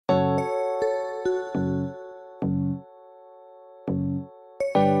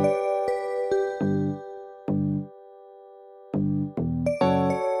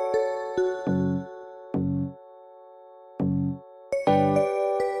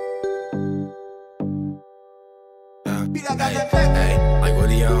Hey, like what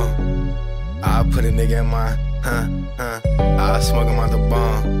he on? I'll put a nigga in my, I'll smoke him out the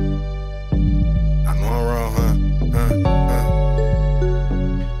bomb. I know I'm wrong,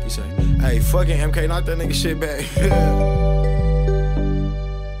 He say, hey, fucking MK, knock that nigga shit back.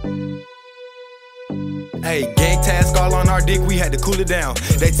 Hey, gang task all on our dick, we had to cool it down.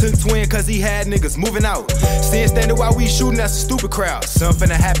 They took Twin cause he had niggas moving out. Seeing standing while we shooting, that's a stupid crowd. Something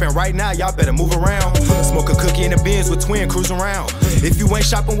finna happen right now, y'all better move around. Smoke a cookie in the bins with Twin cruising around. If you ain't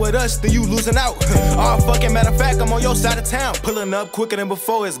shopping with us, then you losing out. All fucking matter of fact, I'm on your side of town. Pulling up quicker than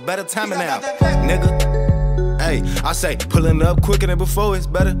before, it's better timing now, nigga. Hey, I say, pulling up quicker than before, it's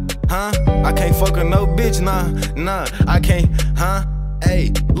better, I can't fuck with no bitch, nah, I can't,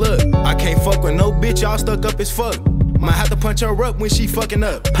 Hey, look, I can't fuck with no bitch, y'all stuck up as fuck. Might have to punch her up when she fucking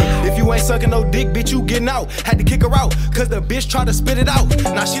up. If you ain't sucking no dick, bitch, you getting out. Had to kick her out, cause the bitch tried to spit it out.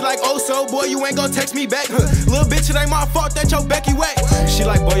 Now she like, oh, so boy, you ain't gon' text me back. Little bitch, it ain't my fault that your Becky whack. She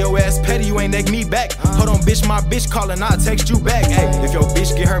like, boy, your ass petty, you ain't neck me back. Hold on, bitch, my bitch calling, I'll text you back. Hey, if your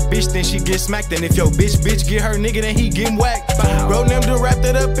bitch get her bitch, then she get smacked. And if your bitch get her nigga, then he getting whacked. Bro, them to wrap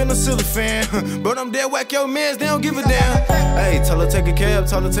that up in a cellophane. Bro, them dead whack your mans, they don't give a damn. Hey, tell her take a cab,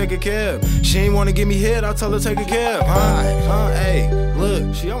 tell her take a cab. She ain't wanna give me head, I tell her take a cab. Hey,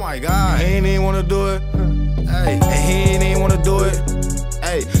 look, she, oh my God, he ain't even wanna do it. Hey, and he ain't even wanna do it.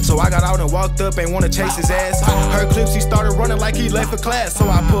 Hey, so I got out and walked up, ain't wanna chase his ass. Her clips, he started running like he late for class. So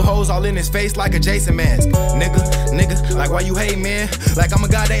I put hoes all in his face like a Jason mask. Nigga, like why you hate, man? Like I'm a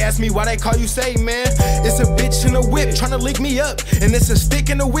guy, they ask me why they call you say, man. It's a bitch in the whip tryna lick me up. And it's a stick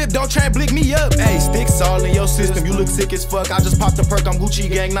in the whip, don't try and blick me up. Hey, sticks all in your system, you look sick as fuck. I just popped a perk, I'm Gucci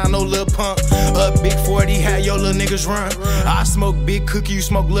gang, not no little punk. Up big 40, had your little niggas run. I smoke big cookie, you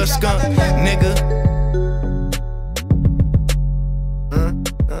smoke little skunk, nigga.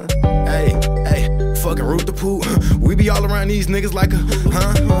 Fucking root the poop. We be all around these niggas like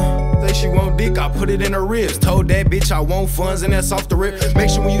a Say she want dick, I put it in her ribs. Told that bitch I want funds and that's off the rip. Make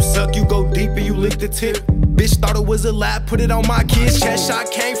sure when you suck, you go deep and you lick the tip. Bitch thought it was a lie, put it on my kids. Chest shot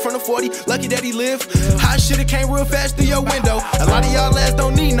came from the 40, lucky that he lived. Hot shit, it came real fast through your window. A lot of y'all ass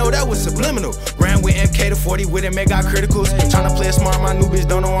don't need no, that was subliminal. Ran with MK to 40 with him, got criticals. Tryna play it smart, my new bitch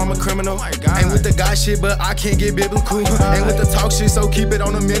don't know I'm a criminal. Ain't with the guy shit, but I can't get biblical. Ain't with the talk shit, so keep it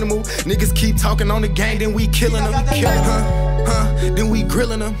on the minimal. Niggas keep talking on the gang, then we killing them. Then we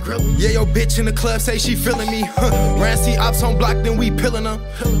grilling them. Yeah, your bitch in the club say she feeling me. Ran see ops on block, then we pillin' them.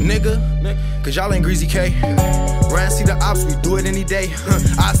 Nigga, cause y'all ain't Greasy K. Ran see the ops, we do it any day.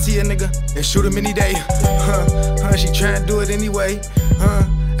 I see a nigga and shoot him any day. She tryna do it anyway.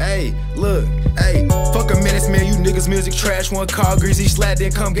 Hey, look, hey, fuck a minutes, man, you niggas music trash. One call, Greasy Slat,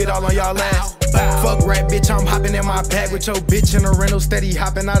 then come get all on y'all ass. Fuck rap, bitch, I'm hopping in my bag with your bitch in a rental, steady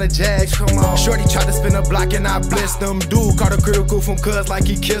hopping out of Jags. Come on, shorty tried to spin a block and I blessed him. Dude caught a critical from cuz like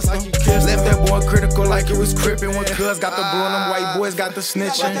he kissed him. Left that boy critical like it was crippin'. When cuz got the bull, them white boys got the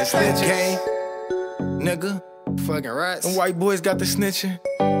snitching. Snitch gang, nigga, fucking rats. Them white boys got the snitching,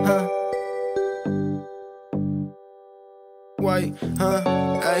 White,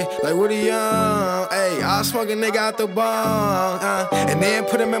 Hey, like what he on? Hey, I'll smoke a nigga out the bong, and then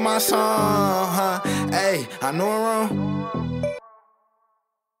put him in my song, Hey, I know I'm wrong.